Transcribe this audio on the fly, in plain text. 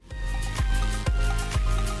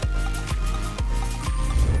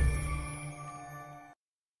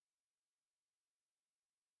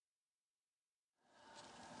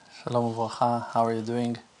Shalom Uvracha, how are you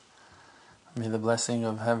doing? May the blessing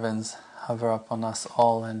of heavens hover upon us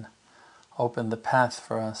all and open the path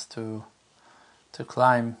for us to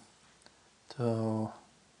climb to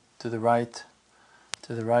the right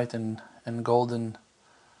and golden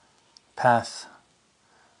path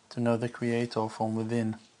to know the Creator from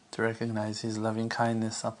within, to recognize His loving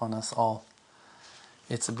kindness upon us all.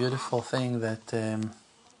 It's a beautiful thing that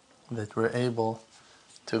we're able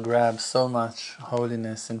to grab so much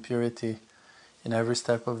holiness and purity in every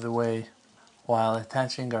step of the way, while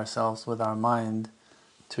attaching ourselves with our mind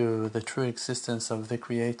to the true existence of the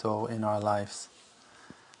Creator in our lives.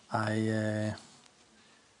 I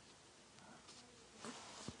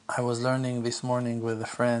was learning this morning with a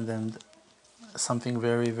friend, and something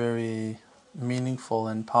very, very meaningful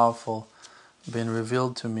and powerful been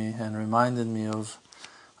revealed to me and reminded me of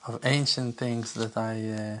ancient things that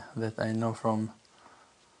I know from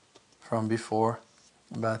before,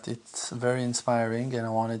 but it's very inspiring and I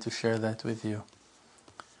wanted to share that with you.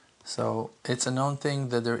 So it's a known thing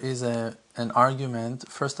that there is an argument.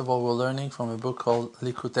 First of all, we're learning from a book called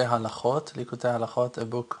Likutei Halachot. Likutei Halachot, a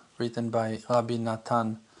book written by Rabbi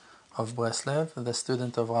Natan of Breslev, the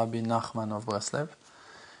student of Rabbi Nachman of Breslev,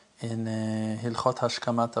 in Hilchot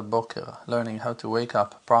Hashkamat HaBoker, learning how to wake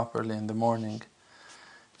up properly in the morning.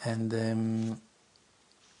 And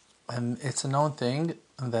it's a known thing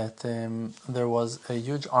that there was a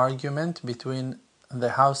huge argument between the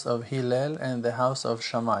house of Hillel and the house of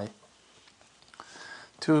Shammai.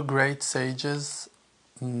 Two great sages,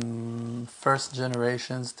 first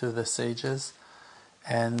generations to the sages,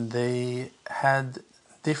 and they had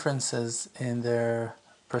differences in their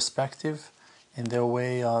perspective, in their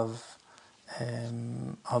way of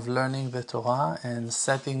learning the Torah and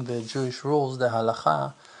setting the Jewish rules, the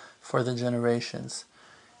halacha, for the generations.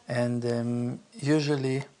 And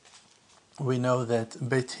usually we know that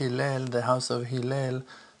Beit Hillel, the house of Hillel,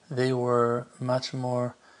 they were much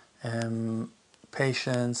more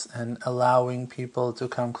patient and allowing people to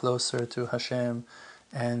come closer to Hashem,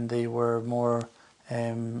 and they were more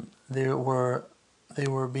they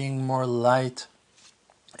were being more light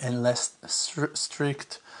and less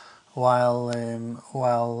strict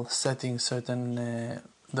while setting certain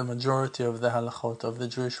the majority of the halachot of the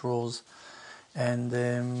Jewish rules. And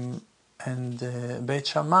Beit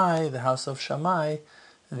Shammai, the house of Shammai,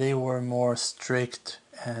 they were more strict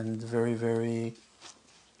and very, very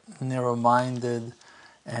narrow-minded,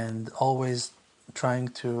 and always trying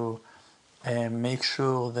to make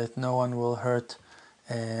sure that no one will hurt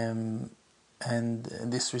and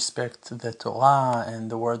disrespect the Torah and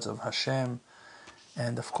the words of Hashem.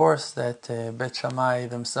 And of course that Beit Shammai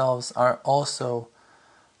themselves are also,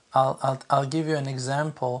 I'll give you an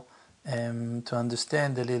example to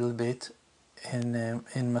understand a little bit. In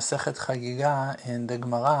Masechet Chagiga, in the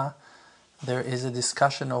Gemara, there is a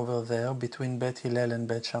discussion over there between Beit Hillel and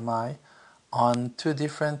Beit Shammai on two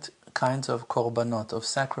different kinds of korbanot, of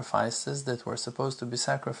sacrifices that were supposed to be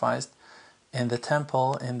sacrificed in the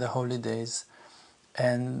temple in the holy days.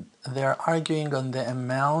 And they're arguing on the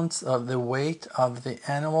amounts of the weight of the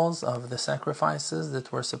animals of the sacrifices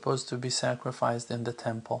that were supposed to be sacrificed in the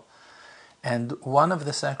temple. And one of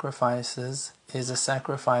the sacrifices is a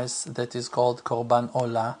sacrifice that is called Korban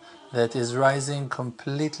Olah, that is rising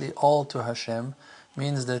completely all to Hashem,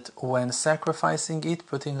 means that when sacrificing it,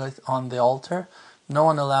 putting it on the altar, no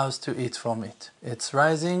one allows to eat from it. It's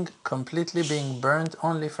rising, completely being burnt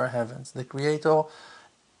only for heavens. The Creator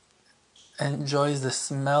enjoys the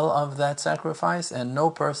smell of that sacrifice, and no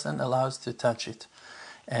person allows to touch it.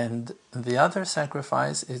 And the other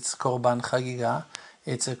sacrifice, it's Korban Chagiga.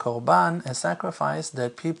 It's a korban, a sacrifice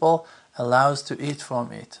that people allows to eat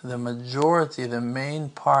from it. The majority, the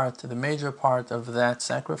major part of that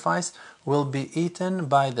sacrifice will be eaten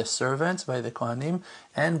by the servants, by the Kohanim,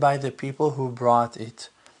 and by the people who brought it.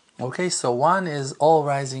 Okay, so one is all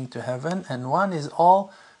rising to heaven, and one is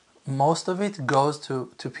most of it goes to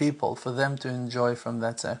people, for them to enjoy from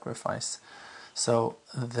that sacrifice. So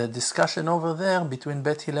the discussion over there between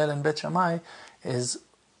Beit Hillel and Beit Shammai is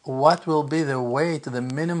what will be the weight, the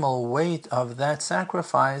minimal weight of that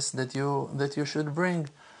sacrifice that you should bring.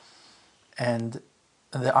 And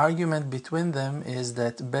the argument between them is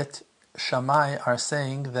that Beit Shammai are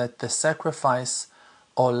saying that the sacrifice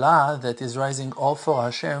Olah, that is rising all for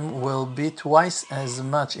Hashem, will be twice as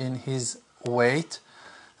much in his weight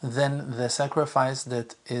than the sacrifice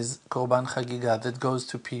that is Korban Chagiga, that goes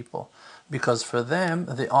to people. Because for them,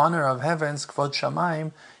 the honor of heavens, Kvod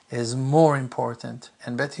Shamayim, is more important.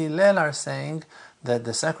 And Beit Hillel are saying that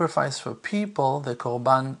the sacrifice for people, the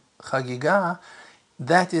Korban Chagiga,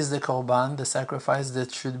 that is the Korban, the sacrifice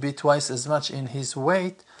that should be twice as much in his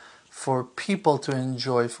weight, for people to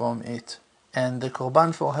enjoy from it. And the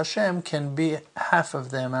Korban for Hashem can be half of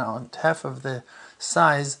the amount, half of the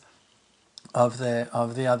size of the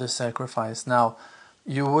other sacrifice. Now,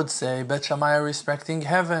 you would say Bet Shammai are respecting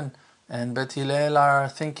heaven, and Bet Hillel are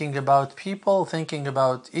thinking about people, thinking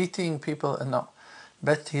about eating people. No,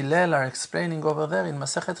 Bet Hillel are explaining over there in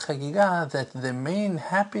Masechet Chagiga that the main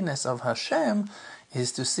happiness of Hashem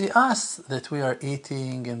is to see us, that we are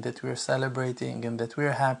eating and that we are celebrating and that we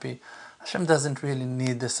are happy. Hashem doesn't really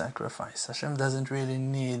need the sacrifice. Hashem doesn't really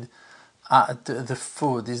need the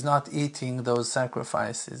food. He's not eating those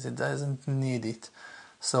sacrifices. He doesn't need it.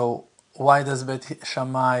 So why does Bet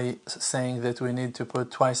Shammai saying that we need to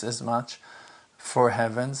put twice as much for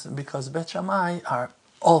heavens? Because Bet Shammai are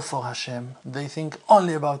all for Hashem. They think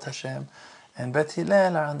only about Hashem. And Bet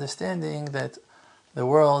Hillel are understanding that the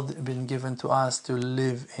world has been given to us to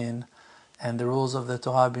live in, and the rules of the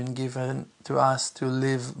Torah have been given to us to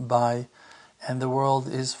live by, and the world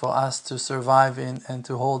is for us to survive in and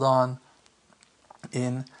to hold on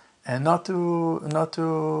in, and not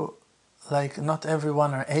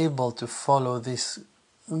everyone are able to follow this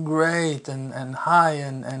great and high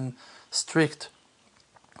and strict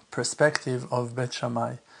perspective of Bet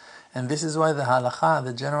Shammai. And this is why the halakha,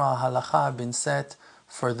 the general halakha, have been set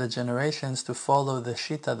for the generations to follow the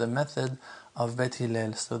shita, the method of Bet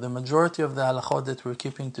Hillel. So the majority of the halachot that we're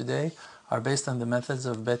keeping today are based on the methods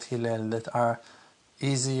of Bet Hillel that are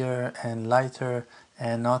easier and lighter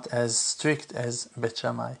and not as strict as Bet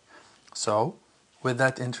Shammai. So, with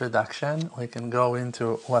that introduction, we can go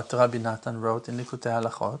into what Rabbi Natan wrote in Likutei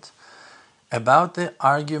Halachot about the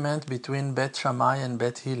argument between Bet Shammai and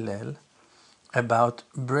Bet Hillel about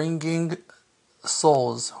bringing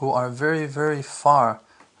souls who are very, very far,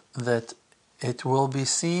 that it will be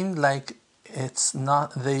seen like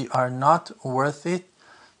they are not worth it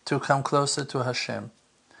to come closer to Hashem.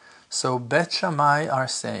 So Bet Shammai are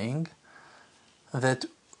saying that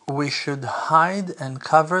we should hide and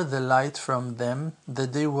cover the light from them,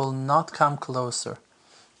 that they will not come closer.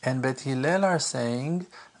 And Bet Hillel are saying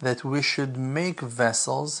that we should make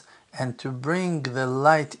vessels and to bring the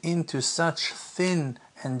light into such thin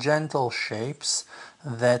and gentle shapes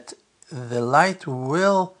that the light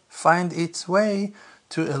will find its way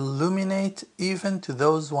to illuminate even to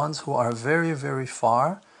those ones who are very, very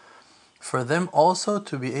far, for them also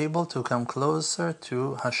to be able to come closer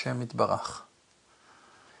to Hashem Yitbarach.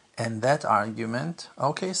 And that argument,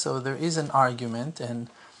 okay, so there is an argument, and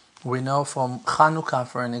we know from Chanukah,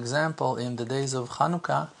 for an example, in the days of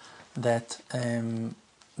Chanukah, that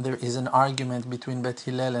there is an argument between Bet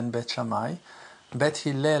Hillel and Bet Shammai. Bet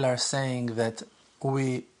Hillel are saying that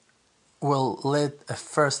we will lit a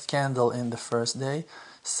first candle in the first day,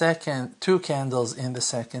 two candles in the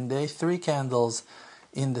second day, 3 candles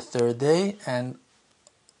in the third day, and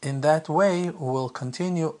in that way we'll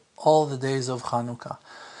continue all the days of Chanukah.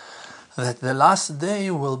 That the last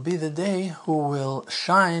day will be the day who will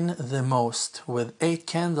shine the most, with 8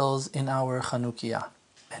 candles in our Chanukiah.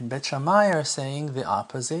 And Bet Shammai are saying the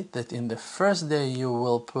opposite, that in the first day you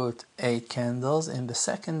will put 8 candles, in the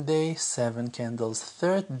second day 7 candles,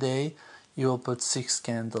 third day you will put 6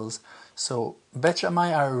 candles. So Bet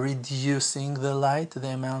Shammai are reducing the light, the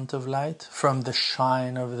amount of light, from the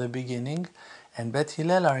shine of the beginning, and Bet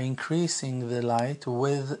Hillel are increasing the light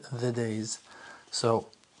with the days. So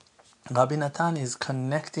Rabbi Natan is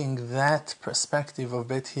connecting that perspective of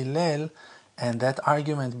Bet Hillel and that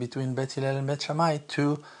argument between Bet Hillel and Bet Shammai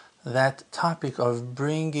to that topic of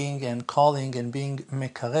bringing and calling and being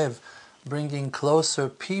mekarev, bringing closer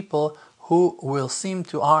people who will seem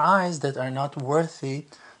to our eyes that are not worthy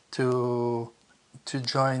to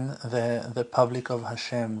join the public of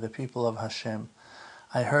Hashem, the people of Hashem.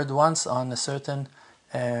 I heard once on a certain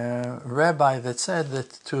rabbi that said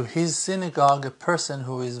that to his synagogue, a person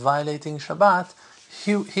who is violating Shabbat,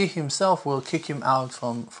 he himself will kick him out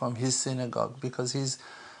from his synagogue because he's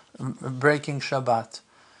breaking Shabbat.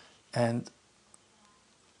 And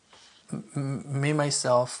me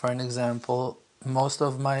myself, for an example, most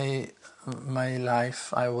of my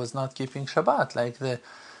life I was not keeping Shabbat. Like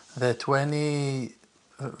the 20,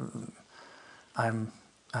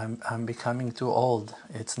 I'm becoming too old.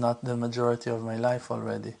 It's not the majority of my life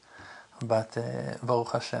already, but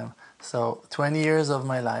Baruch Hashem. So 20 years of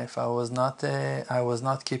my life I was not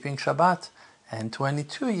keeping Shabbat, and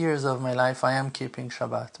 22 years of my life I am keeping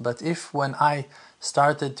Shabbat. But if when I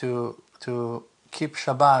started to keep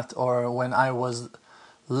Shabbat, or when I was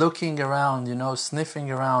looking around, sniffing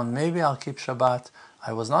around, maybe I'll keep Shabbat.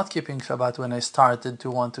 I was not keeping Shabbat when I started to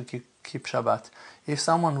want to keep Shabbat. If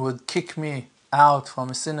someone would kick me out from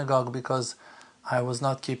a synagogue because I was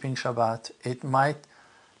not keeping Shabbat, it might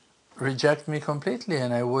reject me completely,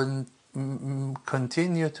 and I wouldn't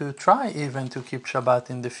continue to try even to keep Shabbat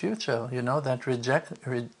in the future. That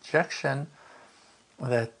rejection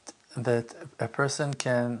that a person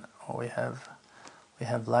can. We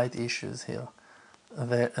have light issues here.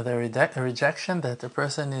 The rejection that a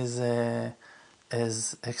person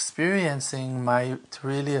is experiencing might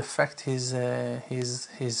really affect his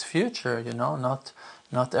future. Not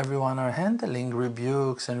everyone are handling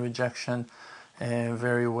rebukes and rejection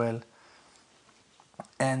very well,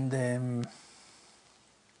 and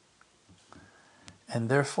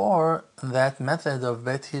therefore that method of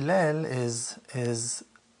Bet Hillel is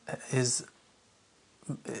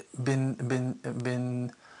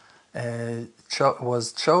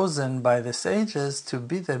was chosen by the sages to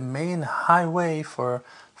be the main highway for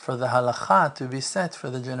the halacha to be set for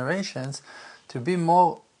the generations, to be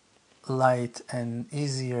more light and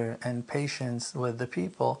easier and patience with the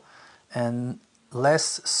people, and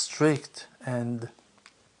less strict and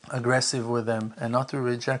aggressive with them, and not to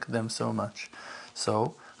reject them so much.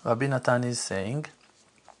 So Rabbi Natan is saying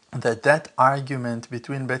that argument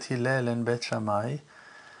between Bet Hillel and Bet Shammai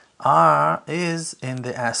is in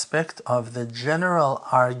the aspect of the general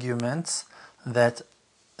arguments that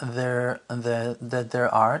there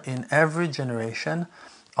are in every generation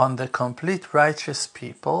on the complete righteous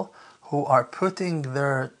people who are putting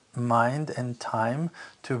their mind and time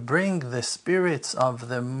to bring the spirits of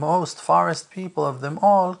the most farthest people of them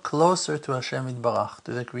all closer to Hashem Yitbarach,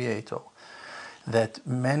 to the Creator. That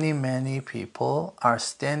many people are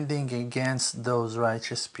standing against those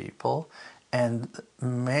righteous people, and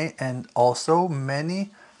also many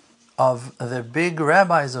of the big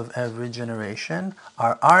rabbis of every generation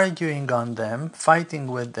are arguing on them, fighting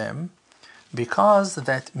with them, because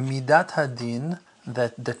that midat hadin,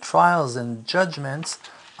 that the trials and judgments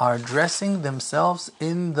are dressing themselves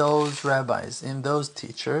in those rabbis, in those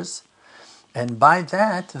teachers, and by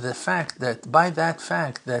that fact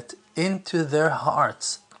that into their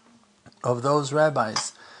hearts of those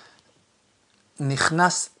rabbis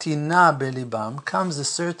nichnas tina belibam, comes a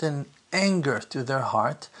certain anger to their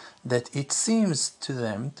heart, that it seems to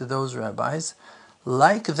them, to those rabbis,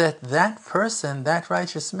 like that person, that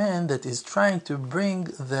righteous man that is trying to bring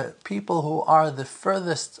the people who are the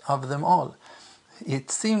furthest of them all, it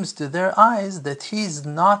seems to their eyes that he's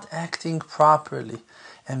not acting properly,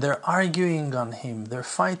 and they're arguing on him, they're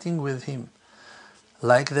fighting with him.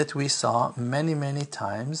 Like that we saw many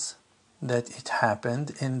times that it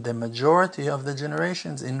happened in the majority of the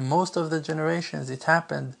generations, in most of the generations it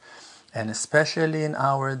happened, and especially in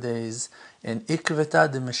our days, in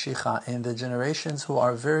Ikveta de Meshicha, in the generations who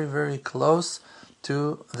are very close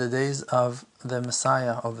to the days of the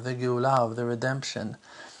Messiah, of the Geulah, of the redemption,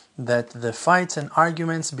 that the fights and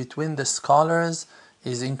arguments between the scholars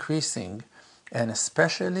is increasing, and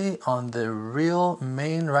especially on the real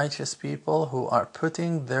main righteous people who are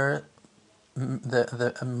putting the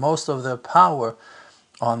most of their power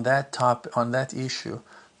on that issue,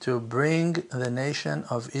 to bring the nation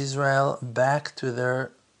of Israel back to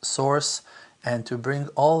their source, and to bring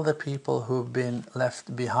all the people who've been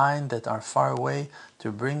left behind that are far away,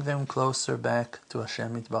 to bring them closer back to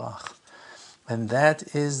Hashem Yitbarach. And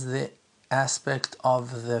that is the aspect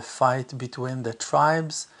of the fight between the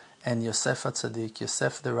tribes and Yosef HaTzadik,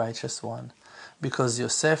 Yosef the righteous one. Because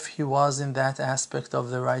Yosef, he was in that aspect of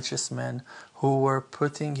the righteous men who were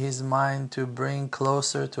putting his mind to bring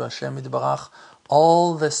closer to Hashem Yitbarach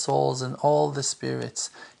all the souls and all the spirits.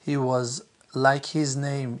 He was, like his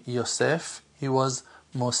name, Yosef, he was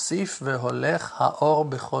Mosif veholech haor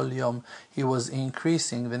bechol yom. He was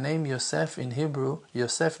increasing. The name Yosef in Hebrew,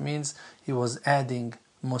 Yosef means he was adding.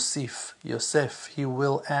 Mosif, Yosef, he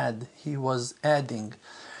will add. He was adding.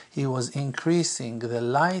 He was increasing the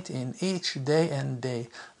light in each day and day.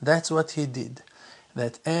 That's what he did.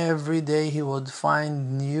 That every day he would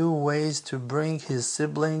find new ways to bring his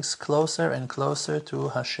siblings closer and closer to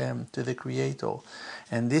Hashem, to the Creator.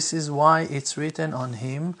 And this is why it's written on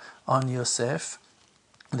him, on Yosef,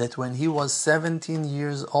 that when he was 17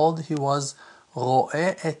 years old, he was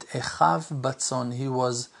Ro'eh et Echav Batzon. He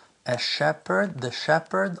was a shepherd, the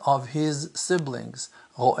shepherd of his siblings.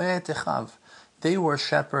 Ro'eh et Echav. They were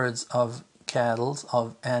shepherds of cattle,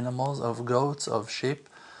 of animals, of goats, of sheep,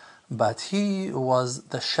 but he was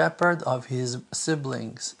the shepherd of his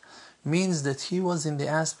siblings. Means that he was in the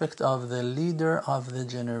aspect of the leader of the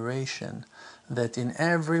generation. That in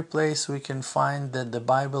every place we can find that the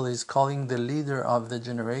Bible is calling the leader of the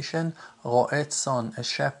generation Ro'eh Son, a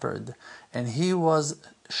shepherd. And he was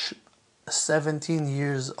 17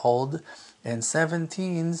 years old, and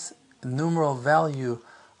 17's numeral value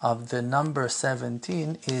of the number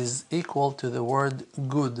 17 is equal to the word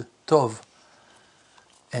good, tov.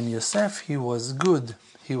 And Yosef, he was good.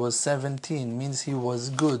 He was 17, means he was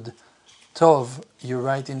good. Tov, you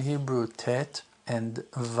write in Hebrew tet and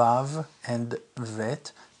vav and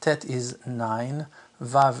vet. Tet is 9,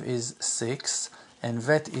 vav is 6, and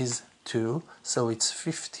vet is 2. So it's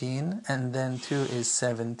 15, and then 2 is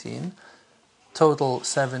 17. Total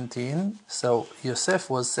 17. So Yosef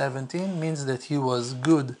was 17, means that he was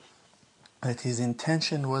good, that his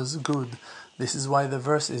intention was good. This is why the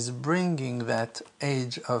verse is bringing that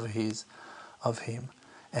age of him.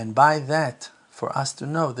 And by that, for us to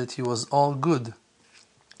know that he was all good,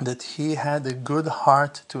 that he had a good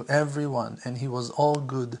heart to everyone, and he was all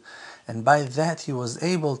good. And by that he was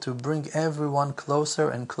able to bring everyone closer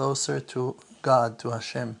and closer to God, to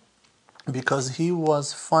Hashem. Because he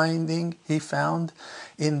found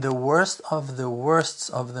in the worst of the worsts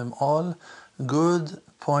of them all, good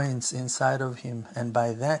points inside of him. And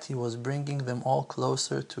by that he was bringing them all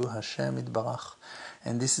closer to Hashem Yitbarach.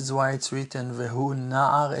 And this is why it's written, Vehu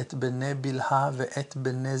na'ar et bnei bilha ve'et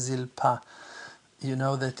bnei zilpa. You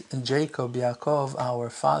know that Jacob, Yaakov,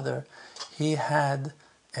 our father, he had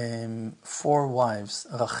 4 wives,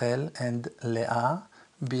 Rachel and Leah,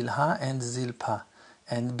 Bilha and Zilpa.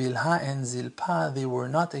 And Bilha and Zilpa, they were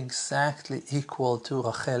not exactly equal to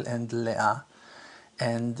Rachel and Leah.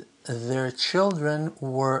 And their children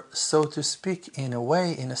were, so to speak, in a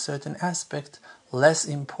way, in a certain aspect, less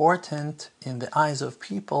important in the eyes of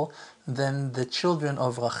people than the children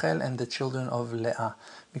of Rachel and the children of Leah.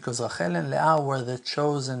 Because Rachel and Leah were the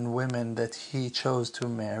chosen women that he chose to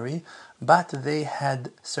marry, but they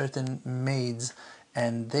had certain maids,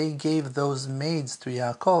 and they gave those maids to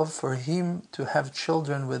Yaakov for him to have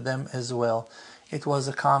children with them as well. It was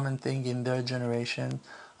a common thing in their generation.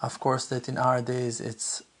 Of course, that in our days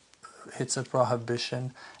it's a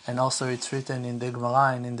prohibition, and also it's written in the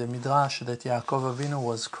Gemara and in the Midrash that Yaakov Avinu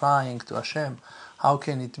was crying to Hashem, how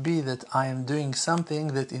can it be that I am doing something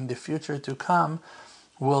that in the future to come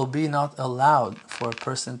will be not allowed for a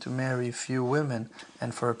person to marry few women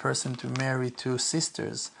and for a person to marry 2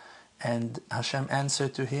 sisters? And Hashem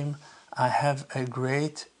answered to him, I have a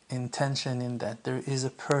great intention in that. There is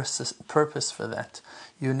a purpose for that.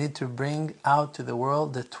 You need to bring out to the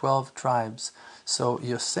world the 12 tribes. So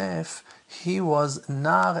Yosef, he was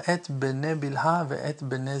nar et bnei bilha ve'et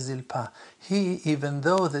bnei zilpa. He, even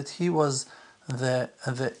though that he was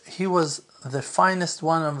the finest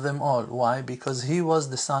one of them all. Why? Because he was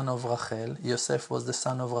the son of Rachel. Yosef was the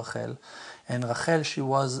son of Rachel. And Rachel, she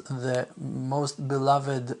was the most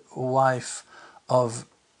beloved wife of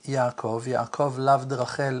Yaakov. Yaakov loved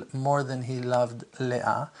Rachel more than he loved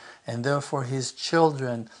Leah. And therefore his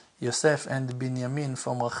children, Yosef and Binyamin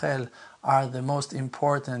from Rachel, are the most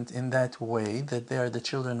important in that way, that they are the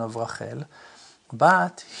children of Rachel.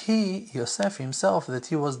 But he, Yosef himself, that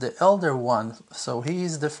he was the elder one, so he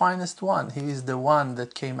is the finest one. He is the one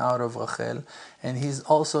that came out of Rachel, and he's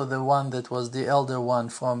also the one that was the elder one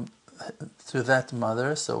to that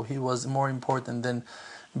mother, so he was more important than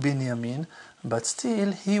Binyamin. But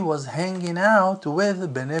still, he was hanging out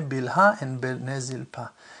with Bnei Bilha and Bnei Zilpa.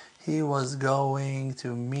 He was going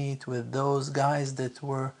to meet with those guys that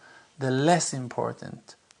were the less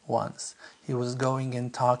important ones. He was going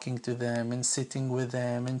and talking to them and sitting with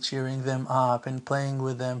them and cheering them up and playing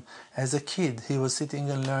with them. As a kid, he was sitting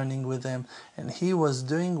and learning with them, and he was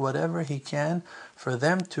doing whatever he can for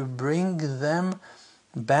them to bring them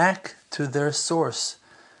back to their source.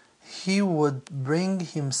 He would bring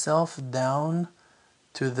himself down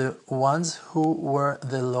to the ones who were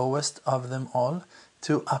the lowest of them all,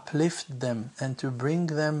 to uplift them and to bring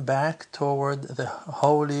them back toward the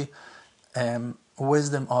holy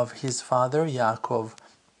wisdom of his father Yaakov.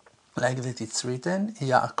 Like that it's written,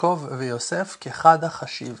 Yaakov v'Yosef kechada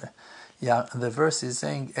chashive. The verse is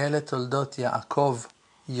saying, Ele toldot Yaakov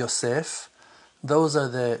Yosef. Those are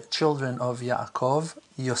the children of Yaakov,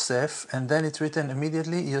 Yosef, and then it's written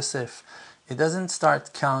immediately Yosef. It doesn't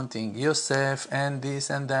start counting Yosef and this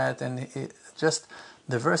and that, and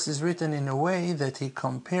the verse is written in a way that he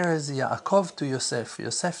compares Yaakov to Yosef,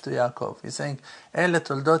 Yosef to Yaakov. He's saying, Ele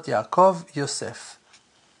toldot Yaakov, Yosef.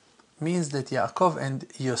 Means that Yaakov and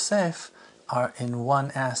Yosef are in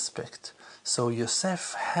one aspect. So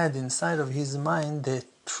Yosef had inside of his mind the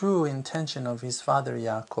true intention of his father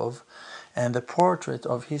Yaakov, and the portrait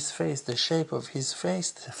of his face, the shape of his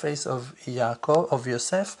face, the face of Yaakov, of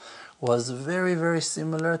Yosef, was very, very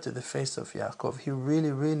similar to the face of Yaakov. He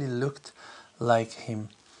really, really looked like him.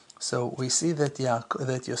 So we see that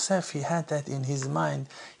Yosef, he had that in his mind.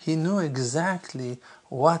 He knew exactly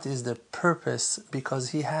what is the purpose, because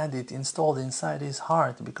he had it installed inside his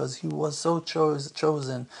heart, because he was so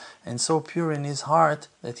chosen and so pure in his heart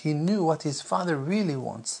that he knew what his father really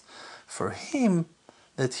wants. For him,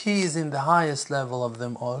 that he is in the highest level of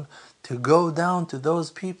them all, to go down to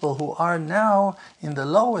those people who are now in the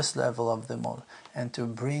lowest level of them all, and to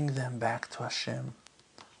bring them back to Hashem.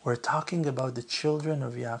 We're talking about the children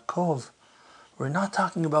of Yaakov. We're not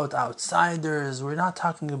talking about outsiders. We're not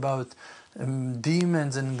talking about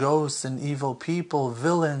demons and ghosts and evil people,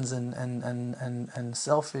 villains and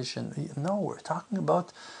selfish. No, we're talking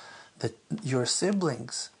about your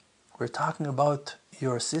siblings. We're talking about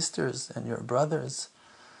your sisters and your brothers.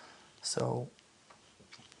 So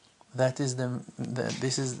that is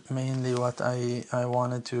this is mainly what I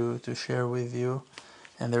wanted to share with you.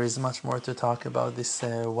 And there is much more to talk about this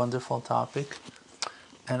wonderful topic.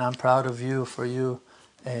 And I'm proud of you, for you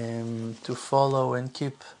to follow and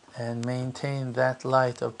keep and maintain that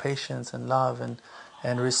light of patience and love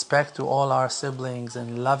and respect to all our siblings,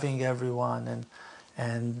 and loving everyone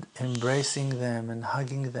and embracing them and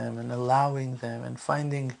hugging them and allowing them, and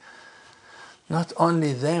finding not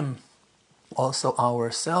only them, also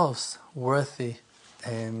ourselves worthy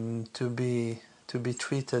to be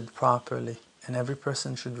treated properly. And every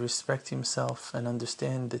person should respect himself and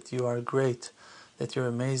understand that you are great, that you're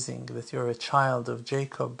amazing, that you're a child of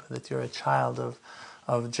Jacob, that you're a child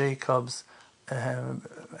of Jacob's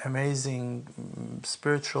amazing,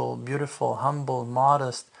 spiritual, beautiful, humble,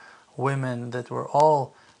 modest women that were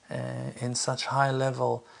all in such high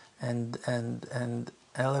level and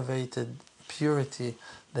elevated purity,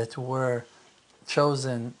 that were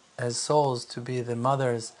chosen as souls to be the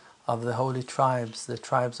mothers of the holy tribes, the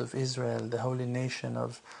tribes of Israel, the holy nation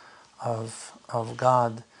of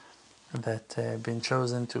God, that been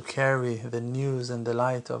chosen to carry the news and the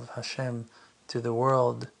light of Hashem to the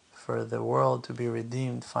world, for the world to be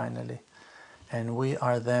redeemed finally. And we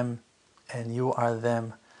are them, and you are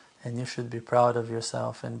them, and you should be proud of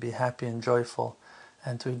yourself and be happy and joyful,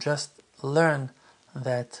 and to just learn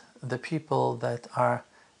that the people that are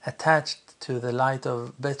attached to the light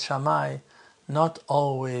of Bet Shammai, not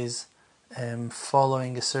always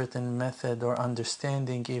following a certain method or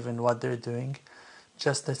understanding even what they're doing,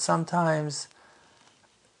 just that sometimes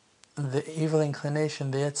the evil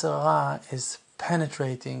inclination, the Yetzer Hara, is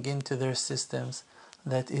penetrating into their systems,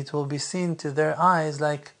 that it will be seen to their eyes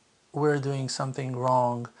like we're doing something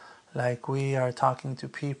wrong, like we are talking to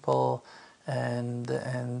people and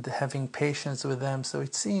having patience with them. So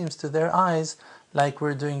it seems to their eyes like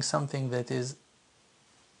we're doing something that is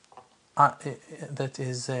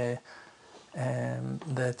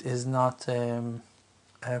not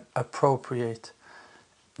appropriate.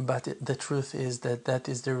 But the truth is that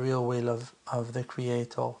is the real will of the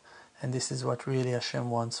Creator, and this is what really Hashem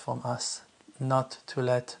wants from us, not to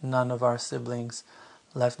let none of our siblings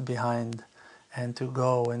left behind, and to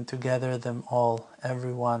go and to gather them all,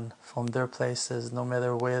 everyone from their places, no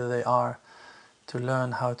matter where they are, to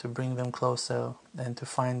learn how to bring them closer and to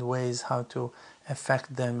find ways how to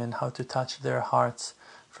affect them and how to touch their hearts,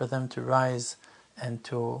 for them to rise and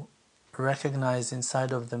to recognize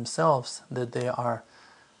inside of themselves that they are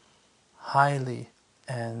highly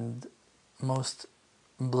and most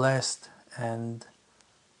blessed and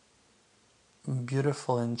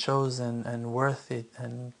beautiful and chosen and worthy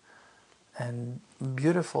and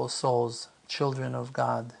beautiful souls, children of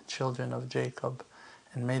God, children of Jacob.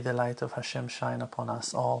 And may the light of Hashem shine upon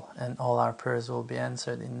us all, and all our prayers will be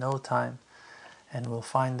answered in no time, and we'll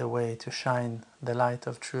find a way to shine the light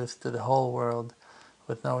of truth to the whole world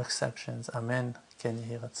with no exceptions. Amen. Ken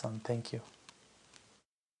Yehi Ratzon. Thank you.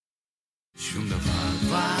 שום דבר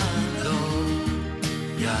כבר לא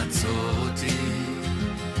יעצור אותי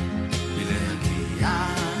מלהגיע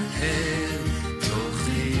אל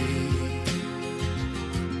תוכי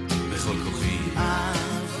בכל כוחי